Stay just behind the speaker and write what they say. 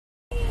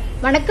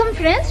வணக்கம்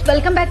friends,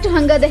 welcome back to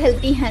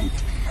Hungerthehealthyhunt.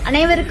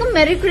 அனைவருக்கும்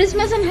Merry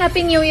Christmas and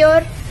Happy New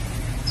Year.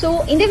 So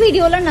இந்த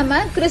வீடியோல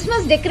நம்ம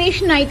Christmas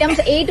decoration items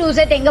A to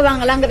Z எங்க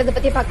வாங்கலாம்ங்கறத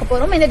பத்தி பார்க்க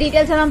போறோம். இந்த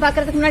டீடைல்ஸ் எல்லாம்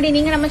பார்க்கிறதுக்கு முன்னாடி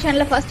நீங்க நம்ம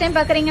சேனலை ஃபர்ஸ்ட் டைம்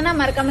பார்க்கறீங்கன்னா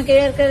மறக்காம கீழ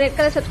இருக்கிற red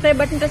colour subscribe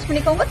button press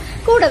பண்ணிக்கோங்க.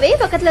 கூடவே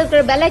பக்கத்துல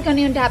இருக்கிற bell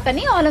icon-ஐயும் tap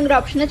பண்ணி ஆல்ங்கற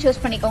ஆப்ஷனை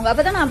சூஸ் பண்ணிக்கோங்க.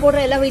 அப்பதான் நான்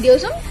போடுற எல்லா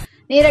வீடியோஸும்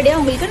நேரடியா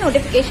உங்களுக்கு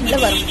நோட்டிபிகேஷன்ல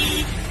வரும்.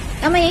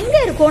 நம்ம எங்க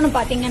இருக்கோம்னு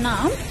பாத்தீங்கன்னா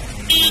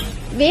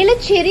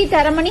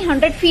Velachery-Taramani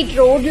 100 feet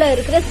roadல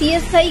இருக்கிற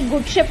CSI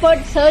Good Shepherd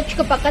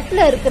சர்ச்சுக்கு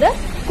பக்கத்துல இருக்கிற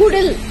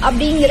Kudil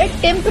அப்படிங்கிற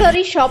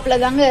டெம்பரரி ஷாப்ல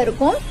தாங்க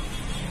இருக்கும்.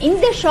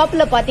 இந்த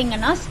ஷாப்ல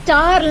பாத்தீங்கன்னா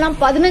ஸ்டார்லாம்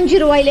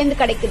 15 ரூபாயில இருந்து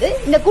கிடைக்குது.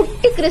 இந்த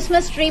குட்டி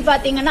கிறிஸ்மஸ் ட்ரீ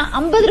பாத்தீங்கன்னா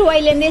 50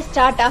 ரூபாயில இருந்தே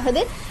ஸ்டார்ட்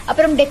ஆகுது.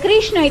 அப்புறம்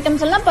டெக்கரேஷன்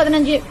ஐட்டம்ஸ் எல்லாம்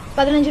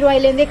 15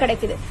 ரூபாயில இருந்தே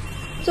கிடைக்குது.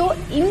 சோ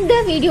இந்த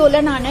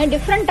வீடியோல நான்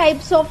different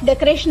types of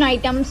decoration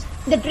items,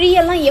 இந்த ட்ரீ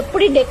எல்லாம்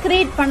எப்படி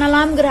டெக்கரேட்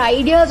பண்ணலாம்ங்கிற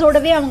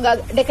ஐடியாஸோடவே அவங்க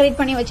டெக்கரேட்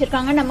பண்ணி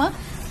வச்சிருக்காங்க. நம்ம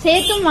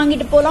சேர்த்தும்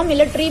வாங்கிட்டு போலாம்,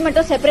 இல்ல ட்ரீ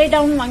மட்டும்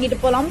செப்பரேட்டாவும் வாங்கிட்டு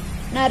போலாம்.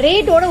 நான்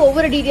ரேட்டோட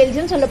ஒவ்வொரு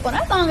டீடைல்ஸும் சொல்ல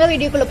போறேன். வாங்க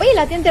வீடியோக்குள்ள போய்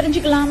எல்லாத்தையும்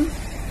தெரிஞ்சுக்கலாம்.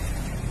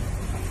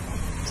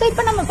 சோ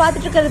இப்போ நம்ம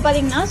பாத்துட்டு இருக்கிறது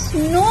பாத்தீங்கன்னா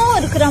ஸ்னோ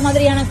இருக்கிற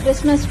மாதிரியான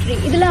கிறிஸ்மஸ் ட்ரீ.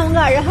 இதுல அவங்க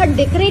அழகா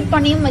டெக்கரேட்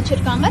பண்ணியும்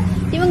வச்சிருக்காங்க.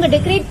 இவங்க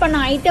டெக்கரேட்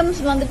பண்ண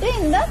ஐட்டம்ஸ் வந்துட்டு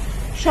இந்த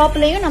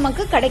ஷாப்லயும்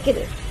நமக்கு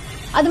கிடைக்குது.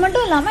 அது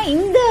மட்டும் இல்லாம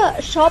இந்த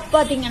ஷாப்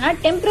பாத்தீங்கன்னா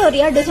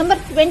டெம்பரரியா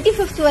டிசம்பர்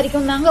 25th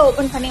வரைக்கும் தாங்க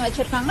ஓபன் பண்ணி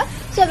வச்சிருக்காங்க.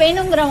 சோ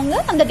வேணுங்கிறவங்க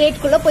அந்த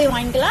டேட்குள்ள போய்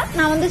வாங்கிக்கலாம்.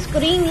 நான் வந்து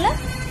ஸ்கிரீன்ல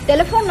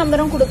டெலிபோன்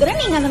நம்பரும் கொடுக்குறேன்.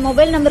 நீங்க அந்த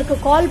மொபைல் நம்பருக்கு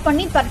கால்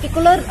பண்ணி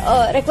பர்டிகுலர்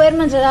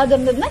ரெக்குயர்மெண்ட்ஸ் ஏதாவது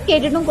இருந்ததுன்னா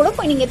கேட்டுட்டும் கூட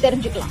போய் நீங்க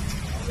தெரிஞ்சுக்கலாம்.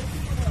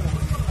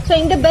 ஸோ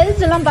இந்த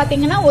பெல்ஸ் எல்லாம்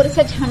பாத்தீங்கன்னா ஒரு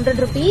செட் 100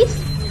 rupees.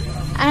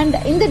 அண்ட்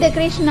இந்த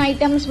டெக்கரேஷன்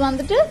ஐட்டம்ஸ்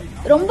வந்துட்டு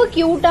ரொம்ப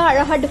கியூட்டா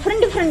அழகா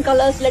டிஃப்ரெண்ட்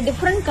கலர்ஸ்ல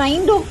டிஃப்ரெண்ட்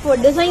கைண்ட் ஆஃப்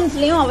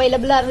டிசைன்ஸ்லயும்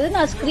அவைலபிளா இருந்தது.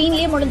 நான்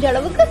ஸ்கிரீன்லயே முடிஞ்ச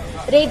அளவுக்கு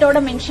ரேட்டோட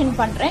மென்ஷன்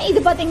பண்றேன்.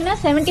 இது பாத்தீங்கன்னா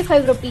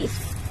 75 rupees.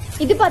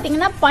 இது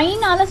பாத்தீங்கன்னா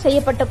பைனால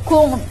செய்யப்பட்ட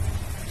கோன்.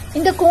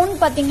 இந்த கோன்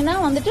பாத்தீங்கன்னா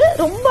வந்துட்டு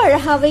ரொம்ப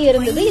அழகாவே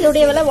இருந்தது.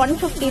 இதோடைய விலை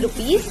 150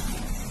 rupees.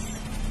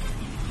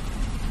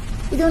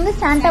 இது வந்து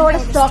சாண்டாவோட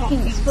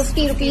ஸ்டாக்கிங்ஸ்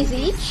 50 rupees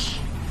each.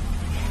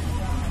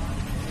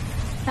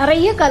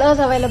 நிறைய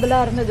கலர்ஸ்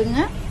அவைலபிளா இருந்ததுங்க.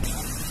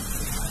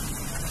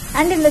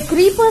 அண்ட் இந்த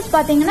கிரீப்பர்ஸ்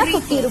பாத்தீங்கன்னா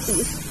 50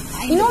 rupees.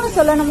 இன்னொன்னு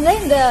சொல்லணுங்க,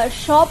 இந்த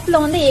ஷாப்ல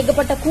வந்து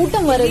ஏகப்பட்ட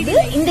கூட்டம் வருது.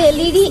 இந்த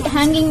எல்இடி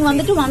ஹேங்கிங்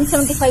வந்துட்டு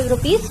 175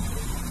 rupees.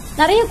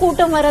 நிறைய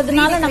கூட்டம்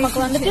வர்றதுனால நமக்கு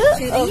வந்துட்டு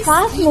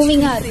ஃபாஸ்ட்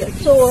மூவிங்கா இருக்கு.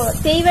 சோ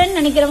தேவைன்னு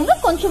நினைக்கிறவங்க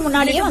கொஞ்சம்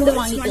முன்னாடியே வந்து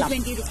வாங்கிக்கலாம்.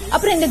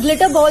 அப்புறம் இந்த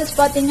கிளிட்டர் பால்ஸ்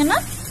பாத்தீங்கன்னா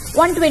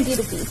 120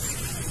 rupees.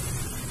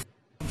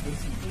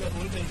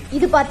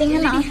 இது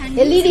பாத்தீங்கன்னா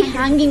எல்இடி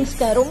ஹேங்கிங்ஸ்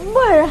ரொம்ப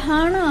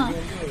அழகான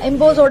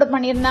எம்போஸோட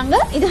பண்ணிருந்தாங்க.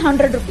 இது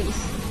 100 rupees.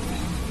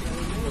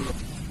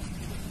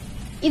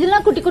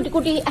 இதெல்லாம் குட்டி குட்டி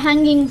குட்டி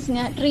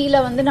ஹேங்கிங்ஸ்ங்க. ட்ரீல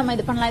வந்து நம்ம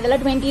இது பண்ணலாம்.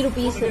 இதெல்லாம் 20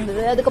 rupees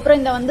இருந்தது. அதுக்கப்புறம்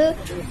இந்த வந்து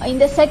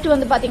இந்த செட்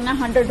வந்து பாத்தீங்கன்னா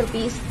 100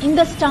 rupees.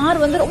 இந்த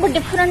ஸ்டார் வந்து ரொம்ப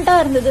டிஃப்ரெண்டா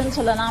இருந்ததுன்னு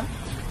சொல்லலாம்.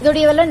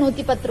 இதோடைய விலை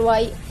 110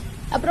 ரூபாய்.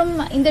 அப்புறம்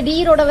இந்த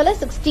டீரோட விலை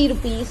 60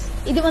 rupees.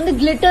 இது வந்து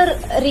கிளிட்டர்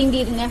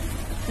ரீண்டீருங்க.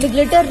 இந்த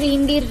கிளிட்டர்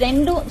ரீண்டீர்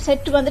ரெண்டும்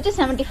செட் வந்துட்டு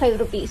 75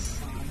 rupees.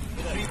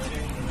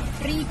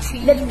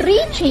 இந்த ட்ரீ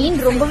செயின்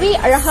ரொம்பவே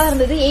அழகா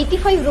இருந்தது.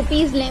 85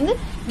 rupeesல இருந்து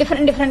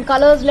டிஃப்ரெண்ட்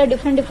கலர்ஸ்ல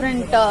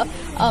டிஃப்ரெண்ட்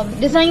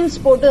டிசைன்ஸ்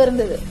போட்டு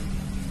இருந்தது.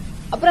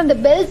 அப்புறம் இந்த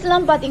பெல்ஸ்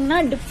எல்லாம் பாத்தீங்கன்னா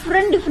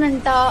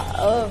டிஃப்ரெண்டா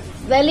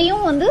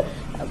விலையும் வந்து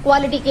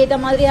குவாலிட்டிக்கு ஏத்த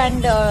மாதிரி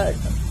அண்ட்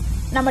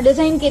நம்ம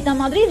டிசைனுக்கு ஏத்த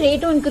மாதிரி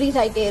ரேட்டும் இன்க்ரீஸ்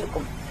ஆயிட்டே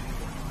இருக்கும்.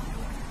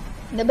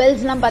 இந்த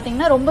பெல்ஸ் எல்லாம்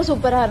பாத்தீங்கன்னா ரொம்ப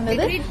சூப்பரா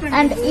இருந்தது.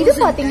 அண்ட் இது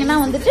பாத்தீங்கன்னா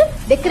வந்துட்டு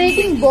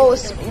டெக்கரேட்டிங்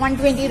போஸ்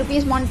 120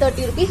 rupees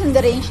 130 rupees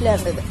இந்த ரேஞ்ச்ல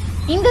இருந்தது.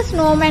 இந்த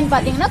ஸ்னோமேன்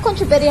பாத்தீங்கன்னா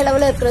கொஞ்சம் பெரிய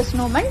அளவுல இருக்கிற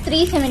ஸ்னோமேன்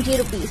 370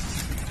 rupees.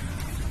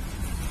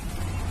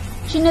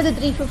 சின்னது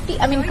 350.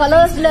 ஐ மீன்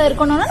கலர்ஸ்ல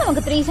இருக்கணும்னா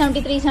நமக்கு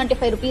 370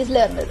 375 rupeesல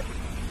இருந்தது.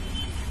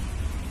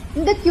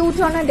 இந்த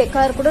கியூட்டான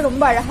டெக்கார் கூட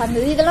ரொம்ப அழகா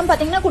இருந்தது. இதெல்லாம்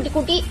பாத்தீங்கன்னா குட்டி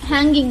குட்டி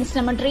ஹேங்கிங்ஸ்,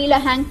 நம்ம ட்ரீல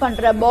ஹேங்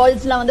பண்ற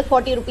பால்ஸ் எல்லாம் வந்து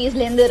 40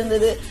 rupeesல இருந்து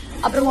இருந்தது.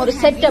 அப்புறம் ஒரு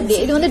செட் அப்படியே.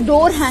 இது வந்து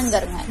டோர்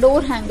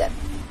ஹேங்கர்.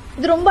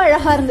 இது ரொம்ப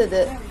அழகா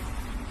இருந்தது.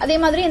 அதே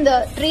மாதிரி இந்த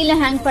ட்ரீல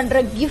ஹேங்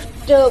பண்ற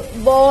கிஃப்ட்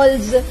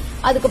பால்ஸ்,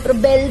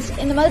 அதுக்கப்புறம் பெல்ஸ்,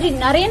 இந்த மாதிரி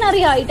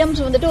நிறைய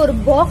ஐட்டம்ஸ் வந்துட்டு ஒரு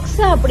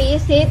பாக்ஸா அப்படியே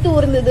சேர்த்து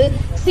இருந்தது.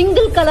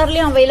 சிங்கிள்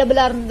கலர்லயும்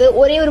அவைலபிளா இருந்தது.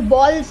 ஒரே ஒரு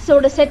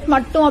பால்ஸோட செட்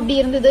மட்டும் அப்படி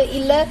இருந்தது.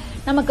 இல்ல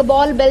நமக்கு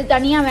பால் பெல்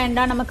தனியா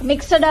வேண்டாம், நமக்கு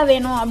மிக்சடா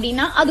வேணும்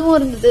அப்படின்னா அதுவும்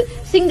இருந்தது.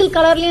 சிங்கிள்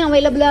கலர்லயும்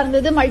அவைலபிளா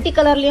இருந்தது, மல்டி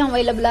கலர்லயும்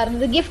அவைலபிளா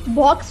இருந்தது. கிஃப்ட்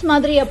பாக்ஸ்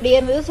மாதிரி அப்படியே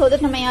இருந்தது. சோ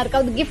தட் நம்ம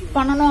யாருக்காவது கிஃப்ட்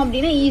பண்ணணும்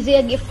அப்படின்னா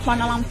ஈஸியா கிஃப்ட்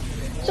பண்ணலாம்.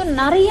 சோ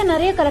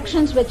நிறைய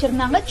கலெக்ஷன்ஸ்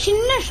வச்சிருந்தாங்க.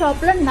 சின்ன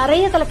ஷாப்ல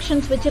நிறைய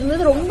கலெக்ஷன்ஸ்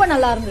வச்சிருந்தது. ரொம்ப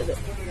நல்லா இருந்தது.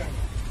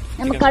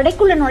 நம்ம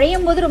கடைக்குள்ள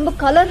நுழையும் போது ரொம்ப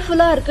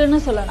கலர்ஃபுல்லா இருக்குன்னு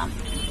சொல்லலாம்.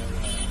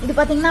 இது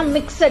பாத்தீங்கன்னா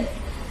மிக்சட்.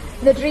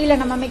 இந்த ட்ரீல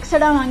நம்ம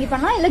மிக்சடா வாங்கி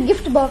பண்ணலாம், இல்ல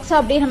கிஃப்ட் பாக்ஸா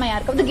அப்படியே நம்ம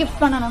யாருக்காவது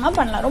கிஃப்ட் பண்ணணும்னா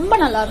பண்ணலாம். ரொம்ப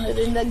நல்லா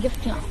இருந்தது இந்த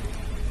கிஃப்ட்லாம்.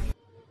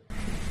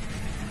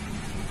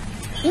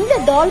 இந்த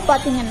டால்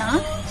பாத்தீங்கன்னா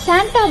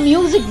சாண்டா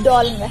மியூசிக்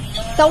டால்ங்க.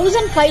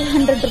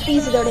 1500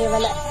 rupees இதோடைய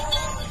விலை.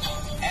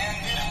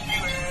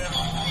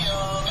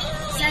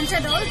 சாண்டா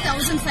டால்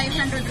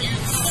 1500 rupees.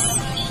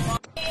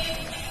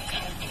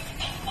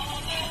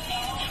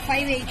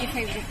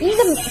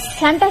 இந்த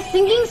சாண்டா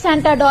சிங்கிங்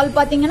சாண்டா டால்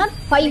பாத்தீங்கன்னா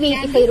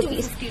 585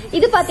 rupees.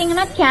 இது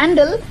பாத்தீங்கன்னா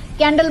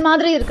கேண்டில்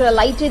மாதிரி இருக்கிற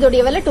லைட்,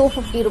 இதோடைய விலை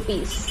 250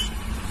 rupees.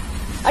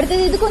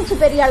 அடுத்தது இது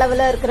கொஞ்சம் பெரிய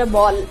அளவுல இருக்கிற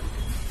பால்,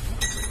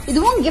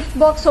 இதுவும் கிஃப்ட்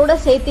பாக்ஸோட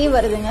சேர்த்தே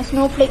வருதுங்க.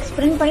 ஸ்னோ ஃபிளேக்ஸ்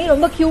பிரிண்ட் பண்ணி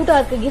ரொம்ப கியூட்டா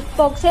இருக்கு. கிஃப்ட்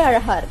பாக்ஸே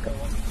அழகா இருக்கு.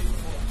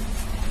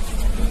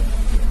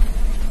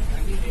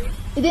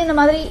 இது இந்த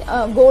மாதிரி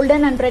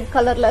கோல்டன் அண்ட் ரெட்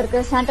கலர்ல இருக்க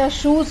சாண்டா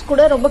ஷூஸ்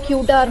கூட ரொம்ப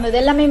கியூட்டா இருந்தது.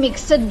 எல்லாமே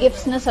மிக்சட்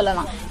கிஃப்ட்ஸ்னு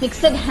சொல்லலாம்.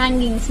 மிக்சட்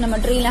ஹேங்கிங்ஸ் நம்ம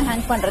ட்ரீல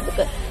ஹேங்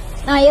பண்றதுக்கு.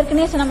 நான்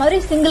ஏற்கனவே சொன்ன மாதிரி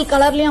சிங்கிள்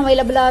கலர்லயும்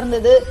அவைலபிளா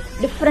இருந்தது,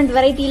 டிஃப்ரெண்ட்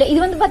வெரைட்டில. இது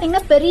வந்து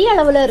பாத்தீங்கன்னா பெரிய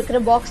அளவுல இருக்கிற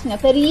பாக்ஸ்ங்க.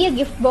 பெரிய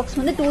கிஃப்ட் பாக்ஸ்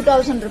வந்து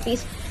 2000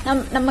 rupees.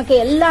 நமக்கு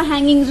எல்லா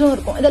ஹேங்கிங்ஸும்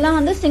இருக்கும். இதெல்லாம்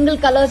வந்து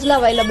சிங்கிள் கலர்ஸ்ல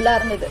அவைலபிளா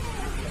இருந்தது.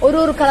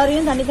 ஒரு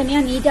கலரையும்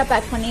தனித்தனியா நீட்டா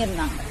பேக் பண்ணி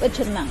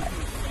வச்சிருந்தாங்க.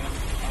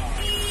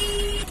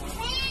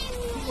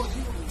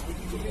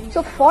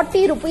 ஸோ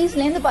 40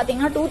 rupeesல இருந்து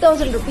பாத்தீங்கன்னா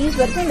 2000 rupees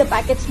வரைக்கும் இந்த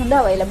பேக்கெட்ஸ் வந்து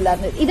அவைலபிளா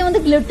இருந்தது. இது வந்து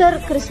கிளிட்டர்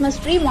கிறிஸ்மஸ்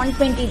ட்ரீ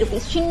 120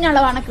 rupees, சின்ன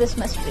அளவான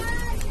கிறிஸ்மஸ் ட்ரீ.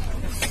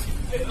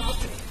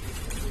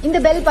 இந்த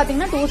பெல்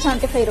பாத்தீங்கன்னா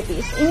 275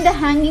 rupees. இந்த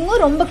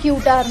ஹேங்கிங்கும் ரொம்ப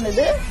கியூட்டா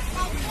இருந்தது.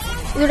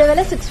 இதோட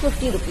விலை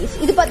 650 rupees.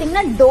 இது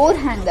பாத்தீங்கன்னா டோர்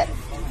ஹேங்கர்.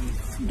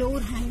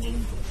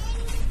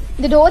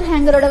 இந்த டோர்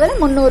ஹேங்கரோட விலை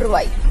 300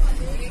 ரூபாய்.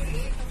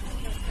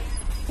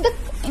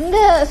 இந்த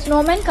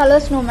ஸ்னோமேன்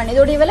கலர் ஸ்னோமேன்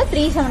இதோட விலை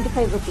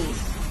 375 rupees.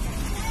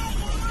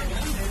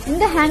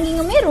 இந்த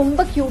ஹேங்கிங்குமே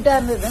ரொம்ப கியூட்டா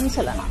இருந்ததுன்னு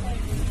சொல்லலாம்.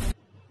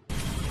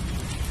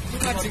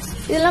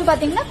 இதெல்லாம்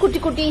பாத்தீங்கன்னா குட்டி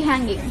குட்டி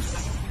ஹேங்கிங்ஸ்.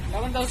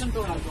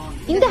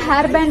 இந்த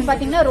ஹேர் பேண்ட்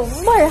பாத்தீங்கன்னா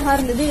ரொம்ப அழகா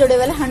இருந்தது. இதோட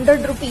விலை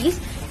 100 rupees.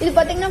 இது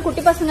பாத்தீங்கன்னா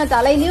குட்டி பசங்க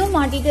தலையிலயும்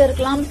மாட்டிட்டு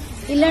இருக்கலாம்,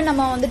 இல்ல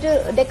நம்ம வந்துட்டு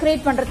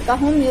டெக்கரேட்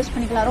பண்றதுக்காகவும் யூஸ்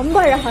பண்ணிக்கலாம். ரொம்ப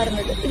அழகா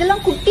இருந்தது.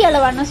 இதெல்லாம் குட்டி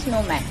அளவான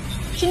ஸ்னோமேன்.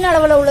 சின்ன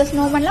அளவுல உள்ள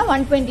ஸ்னோமேன்லாம்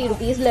 120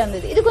 rupeesல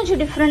இருந்தது. இது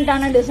கொஞ்சம்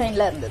டிஃப்ரெண்டான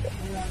டிசைன்ல இருந்தது.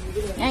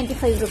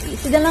 95 rupees.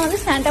 இதெல்லாம்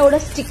வந்து சாண்டாவோட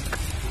ஸ்டிக்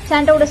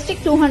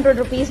 200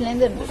 rupeesல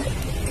இருந்து இருந்தது.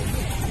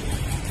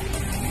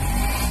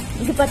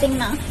 இது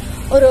பாத்தீங்கன்னா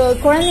ஒரு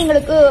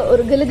குழந்தைங்களுக்கு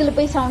ஒரு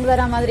கிலுகிலுப்பை சவுண்ட்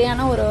வர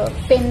மாதிரியான ஒரு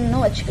பென்னு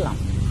வச்சுக்கலாம்.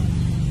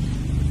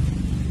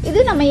 இது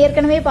நம்ம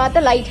ஏற்கனவே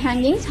பார்த்த லைட்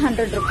ஹேங்கிங்ஸ்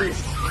 100 rupees.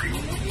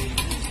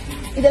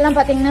 இதெல்லாம்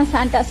பாத்தீங்கன்னா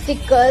சாண்டா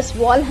ஸ்டிக்கர்ஸ்,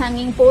 வால்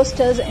ஹேங்கிங்,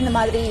 போஸ்டர்ஸ் இந்த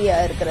மாதிரி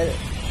இருக்கிறது.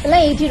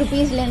 இதெல்லாம் 80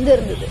 rupeesல இருந்து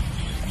இருந்தது.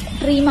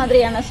 ட்ரீ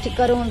மாதிரியான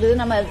ஸ்டிக்கரும் வந்து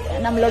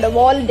நம்மளோட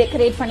வால்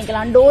டெக்கரேட்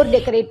பண்ணிக்கலாம், டோர்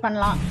டெக்கரேட்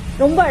பண்ணலாம்.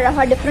 ரொம்ப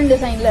அழகா டிஃப்ரெண்ட்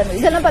டிசைன்ல இருந்தது.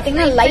 இதெல்லாம்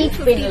பாத்தீங்கன்னா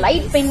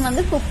லைட் பென்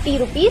வந்து 50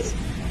 rupees.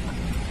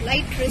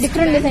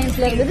 டிஃப்ரெண்ட்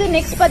டிசைன்ஸ்ல இருந்தது.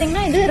 நெக்ஸ்ட்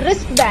பாத்தீங்கன்னா இது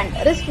ரிஸ்ட்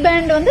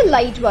பேண்ட் வந்து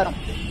லைட் வரும்.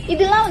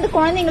 இதெல்லாம் வந்து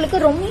குழந்தைங்களுக்கு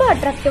ரொம்ப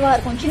அட்ராக்டிவா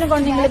இருக்கும். சின்ன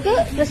குழந்தைங்களுக்கு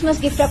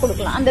கிறிஸ்மஸ் கிஃப்டா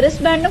கொடுக்கலாம். அந்த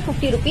ரிஸ்ட் பேண்டும்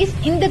 50 rupees.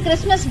 இந்த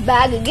கிறிஸ்மஸ்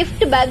பேக்,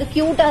 கிஃப்ட் பேக்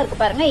கியூட்டா இருக்கு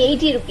பாருங்க,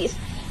 80 rupees.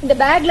 இந்த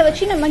பேக்ல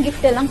வச்சு நம்ம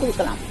கிஃப்ட் எல்லாம்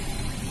கொடுக்கலாம்.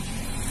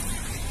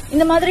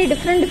 இந்த மாதிரி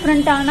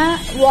டிஃப்ரெண்டான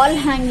வால்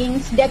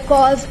ஹேங்கிங்ஸ்,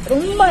 டெக்கார்ஸ்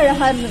ரொம்ப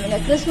அழகா இருந்ததுங்க.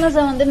 கிறிஸ்மஸ்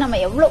வந்து நம்ம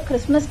எவ்வளவு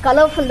கிறிஸ்மஸ்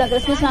கலர்ஃபுல் தான்,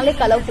 கிறிஸ்மஸ்னாலே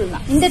கலர்ஃபுல்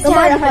தான். இந்த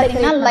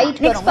லைட்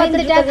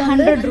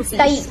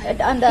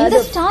அந்த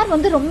ஸ்டார்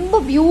வந்து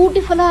ரொம்ப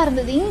பியூட்டிஃபுல்லா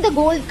இருந்தது. இந்த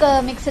கோல்ட்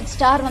மிக்சட்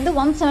ஸ்டார் வந்து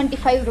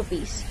 175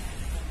 rupees.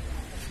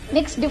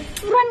 Next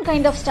different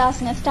kind of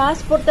ஸ்டார்ஸ்ங்க.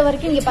 Stars பொறுத்த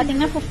வரைக்கும் இங்க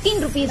பாத்தீங்கன்னா 15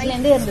 rupeesல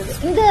இருந்து இருந்தது.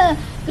 இந்த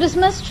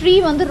கிறிஸ்மஸ் ட்ரீ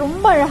வந்து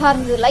ரொம்ப அழகா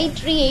இருந்தது. Light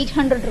tree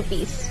 800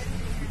 rupees.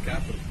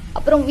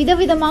 அப்புறம்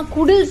விதவிதமா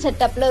குடில்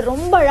செட்டப்ல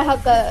ரொம்ப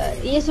அழகா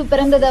இயேசு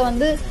பிறந்ததை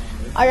வந்து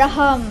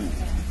அழகா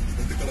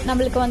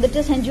நம்மளுக்கு வந்துட்டு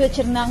செஞ்சு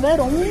வச்சிருந்தாங்க.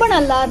 ரொம்ப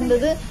நல்லா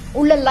இருந்தது.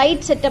 உள்ள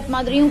லைட் செட்டப்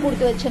மாதிரியும்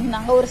கொடுத்து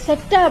வச்சிருந்தாங்க. ஒரு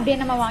செட்டை அப்படியே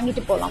நம்ம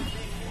வாங்கிட்டு போலாம்.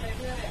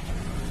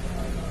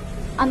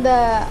 அந்த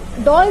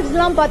டால்ஸ்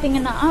எல்லாம்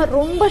பாத்தீங்கன்னா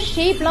ரொம்ப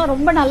ஷேப்லாம்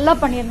ரொம்ப நல்லா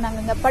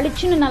பண்ணியிருந்தாங்க.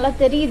 பளிச்சுன்னு நல்லா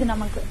தெரியுது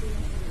நமக்கு.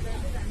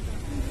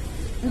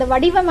 இந்த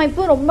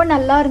வடிவமைப்பும் ரொம்ப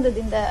நல்லா இருந்தது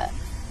இந்த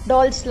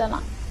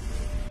டால்ஸ்லாம்.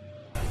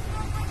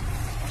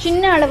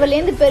 சின்ன அளவுல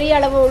இருந்து பெரிய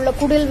அளவு உள்ள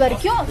குடில்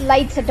வரைக்கும்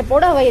லைட்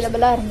செட்டப்போட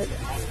அவைலபிளா இருந்தது.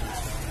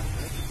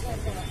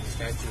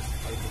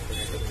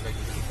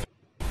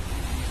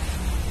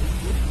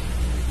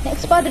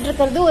 நெக்ஸ்ட் பார்த்துட்டு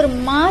இருக்கிறது ஒரு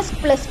மாஸ்க்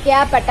பிளஸ்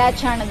கேப்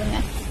அட்டாச் ஆனதுங்க.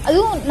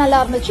 அதுவும்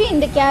நல்லா இருந்துச்சு.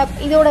 இந்த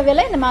கேப் இதோட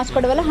விலை, இந்த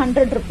மாஸ்கோட விலை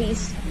 100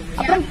 rupees.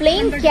 அப்புறம்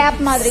பிளெயின்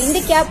கேப் மாதிரி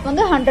இந்த கேப்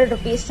வந்து 100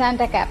 rupees.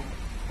 சாண்டா கேப்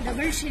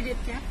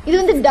இது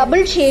வந்து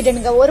டபுள்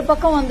ஷேடுங்க. ஒரு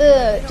பக்கம் வந்து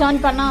டர்ன்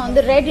பண்ணா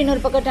வந்து ரெட்,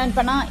 இன்னொரு பக்கம் டர்ன்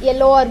பண்ணா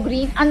yellow ஆர்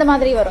கிரீன் அந்த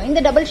மாதிரி வரும். இந்த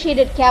டபுள்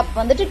ஷேடட் கேப்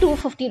வந்துட்டு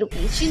 250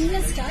 rupees. சின்ன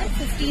ஸ்டார்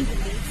 15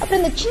 rupees. அப்புறம்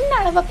இந்த சின்ன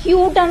அளவா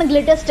கியூட்டான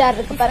கிளிட்டர் ஸ்டார்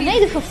இருக்கு பாருங்க,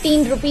 இது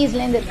 15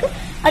 rupeesல இருந்து இருக்கு.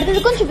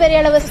 அடுத்தது கொஞ்சம்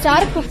பெரிய அளவு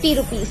ஸ்டார் 50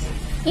 rupees.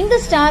 இந்த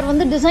ஸ்டார்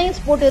வந்து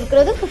டிசைன்ஸ் போட்டு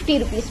இருக்கிறது 50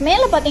 rupees.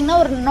 மேல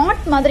பாத்தீங்கன்னா ஒரு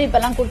நாட் மாதிரி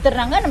இப்பெல்லாம்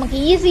கொடுத்துட்றாங்க. நமக்கு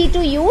ஈஸி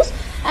டு யூஸ்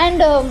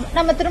அண்ட்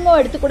நம்ம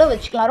திரும்ப எடுத்து கூட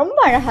வச்சுக்கலாம்.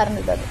 ரொம்ப அழகா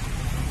இருந்தது. அது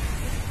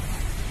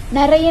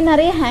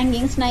நிறைய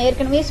ஹேங்கிங்ஸ். நான்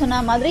ஏற்கனவே சொன்ன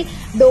மாதிரி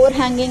டோர்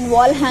ஹேங்கிங்,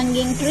 வால்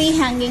ஹேங்கிங், ட்ரீ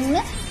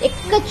ஹேங்கிங்னு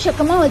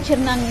எக்கச்சக்கமா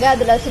வச்சிருந்தாங்க.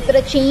 அதுல சுத்துற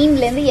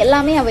செயின்ல இருந்து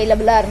எல்லாமே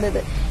அவைலபிளா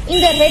இருந்தது.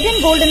 இந்த ரெட்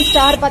அண்ட் கோல்டன்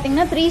ஸ்டார்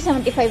பாத்தீங்கன்னா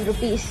 375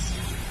 rupees.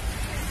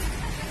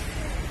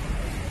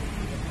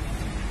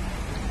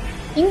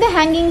 இந்த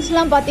ஹேங்கிங்ஸ்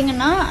எல்லாம்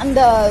பாத்தீங்கன்னா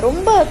அந்த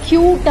ரொம்ப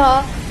கியூட்டா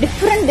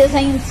டிஃப்ரெண்ட்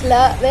டிசைன்ஸ்ல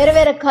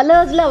வேற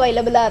கலர்ஸ்ல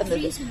அவைலபிளா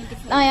இருந்தது.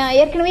 நான்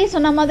ஏற்கனவே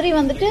சொன்ன மாதிரி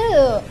வந்துட்டு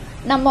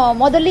நம்ம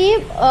முதல்லயே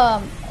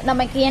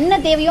நமக்கு என்ன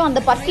தேவையோ அந்த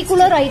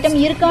பர்டிகுலர் ஐட்டம்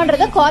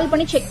இருக்கான்றத கால்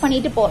பண்ணி செக்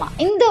பண்ணிட்டு போகலாம்.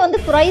 இந்த வந்து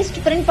ப்ரைஸ்ட்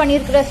பிரிண்ட்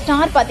பண்ணியிருக்கிற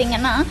ஸ்டார்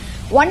பார்த்தீங்கன்னா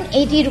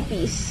 180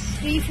 rupees.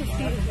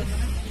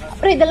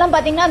 அப்புறம் இதெல்லாம்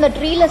பார்த்தீங்கன்னா அந்த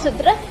ட்ரீல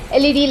சுற்றுற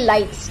எல்இடி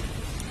லைட்ஸ்.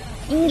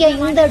 இங்கே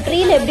இந்த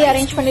ட்ரீல எப்படி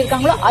அரேஞ்ச்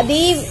பண்ணியிருக்காங்களோ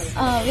அதே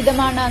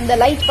விதமான அந்த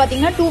லைட்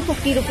பார்த்தீங்கன்னா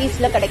 250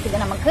 rupeesல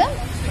கிடைக்குது நமக்கு.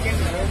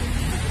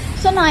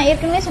 ஸோ நான்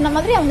ஏற்கனவே சொன்ன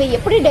மாதிரி அவங்க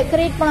எப்படி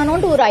டெக்கரேட்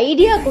பண்ணணும்னு ஒரு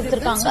ஐடியா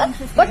கொடுத்துருக்காங்க.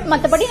 பட்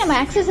மற்றபடி நம்ம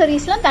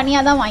ஆக்சசரிஸ்லாம்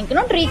தனியாக தான்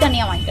வாங்கிக்கணும், ட்ரீ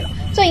தனியாக வாங்கிக்கணும்.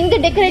 ஸோ இந்த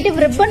டெக்கரேட்டிவ்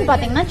ரிப்பன்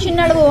பார்த்தீங்கன்னா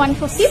சின்ன அளவு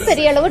 150,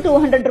 பெரிய அளவு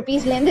 200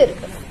 rupeesலேருந்து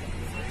இருக்கு.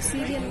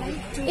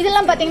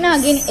 இதெல்லாம் பார்த்தீங்கன்னா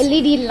அகெயின்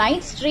எல்இடி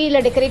லைட்ஸ், ட்ரீல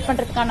டெக்கரேட்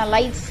பண்ணுறதுக்கான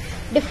லைட்ஸ்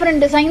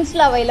டிஃப்ரெண்ட்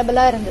டிசைன்ஸில்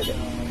அவைலபிளாக இருந்தது.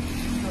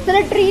 சில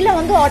ட்ரீல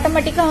வந்து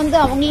ஆட்டோமேட்டிக்காக வந்து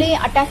அவங்களே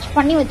அட்டாச்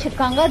பண்ணி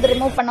வச்சிருக்காங்க, அது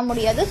ரிமூவ் பண்ண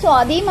முடியாது. ஸோ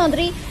அதே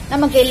மாதிரி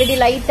நமக்கு எல்இடி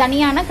லைட்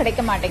தனியான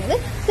கிடைக்க மாட்டேங்குது.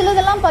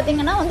 சிலதெல்லாம்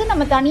பார்த்தீங்கன்னா வந்து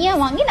நம்ம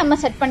தனியாக வாங்கி நம்ம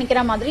செட்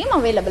பண்ணிக்கிற மாதிரியும்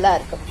அவைலபிளாக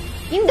இருக்கு.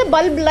 இந்த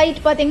பல்ப்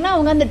லைட் பார்த்தீங்கன்னா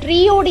அவங்க அந்த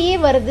ட்ரீயோடையே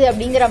வருது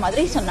அப்படிங்கிற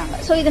மாதிரி சொன்னாங்க.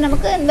 ஸோ இது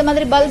நமக்கு இந்த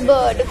மாதிரி பல்ப்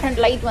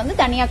டிஃப்ரெண்ட் லைட் வந்து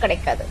தனியாக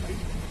கிடைக்காது.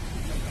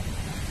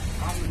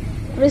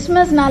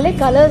 கிறிஸ்மஸ்னாலே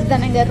கலர்ஸ்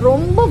தானேங்க,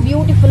 ரொம்ப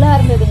பியூட்டிஃபுல்லாக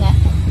இருந்ததுங்க.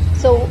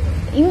 ஸோ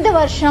இந்த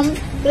வருஷம்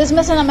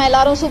கிறிஸ்மஸை நம்ம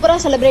எல்லாரும்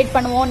சூப்பராக செலிப்ரேட்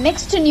பண்ணுவோம்.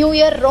 நெக்ஸ்ட் நியூ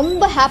இயர்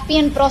ரொம்ப ஹாப்பி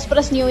அண்ட்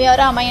ப்ராஸ்பரஸ் நியூ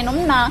இயராக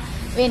அமையணும்னு நான்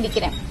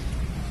வேண்டிக்கிறேன்.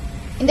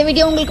 இந்த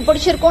வீடியோ உங்களுக்கு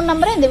பிடிச்சிருக்கும்னு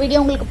நம்புறேன். இந்த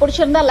வீடியோ உங்களுக்கு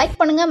பிடிச்சிருந்தா லைக்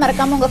பண்ணுங்க,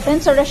 மறக்காம உங்க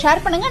ஃப்ரெண்ட்ஸோட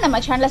ஷேர் பண்ணுங்க,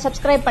 நம்ம சேனலை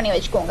சப்ஸ்கிரைப் பண்ணி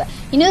வச்சுக்கோங்க.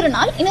 இன்னொரு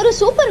நாள் இன்னொரு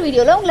சூப்பர்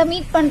வீடியோல உங்களை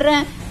மீட்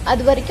பண்றேன்.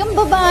 அது வரைக்கும்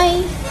பாய்.